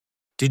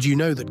Did you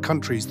know that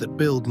countries that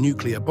build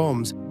nuclear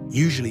bombs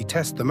usually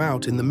test them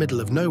out in the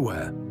middle of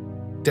nowhere?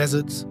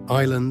 Deserts,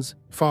 islands,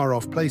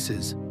 far-off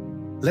places.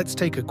 Let's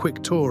take a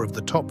quick tour of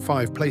the top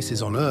 5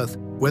 places on Earth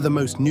where the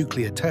most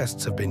nuclear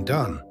tests have been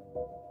done.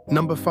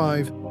 Number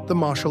 5. The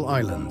Marshall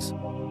Islands.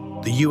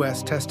 The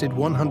US tested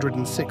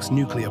 106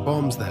 nuclear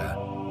bombs there.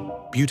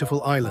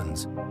 Beautiful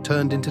islands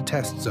turned into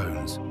test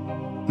zones.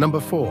 Number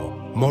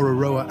 4.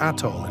 Mururoa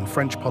Atoll in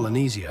French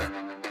Polynesia.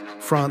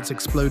 France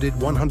exploded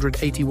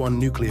 181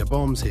 nuclear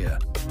bombs here.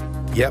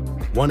 Yep,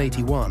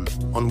 181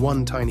 on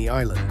one tiny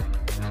island.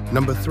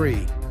 Number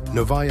 3.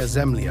 Novaya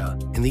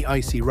Zemlya in the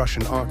icy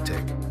Russian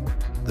Arctic.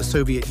 The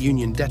Soviet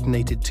Union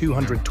detonated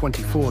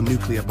 224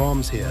 nuclear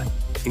bombs here,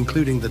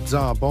 including the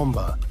Tsar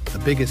Bomba, the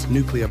biggest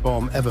nuclear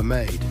bomb ever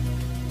made.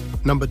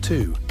 Number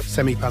 2.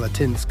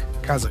 Semipalatinsk,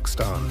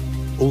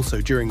 Kazakhstan. Also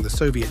during the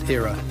Soviet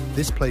era,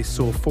 this place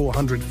saw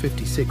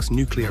 456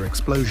 nuclear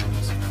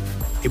explosions.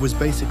 It was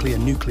basically a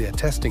nuclear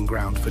testing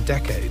ground for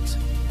decades.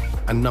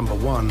 And number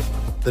 1,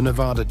 the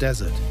Nevada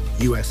Desert,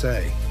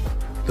 USA.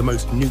 The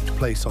most nuked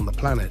place on the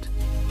planet.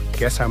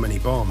 Guess how many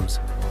bombs?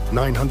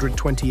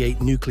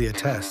 928 nuclear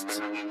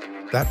tests.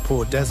 That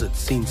poor desert's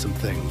seen some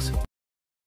things.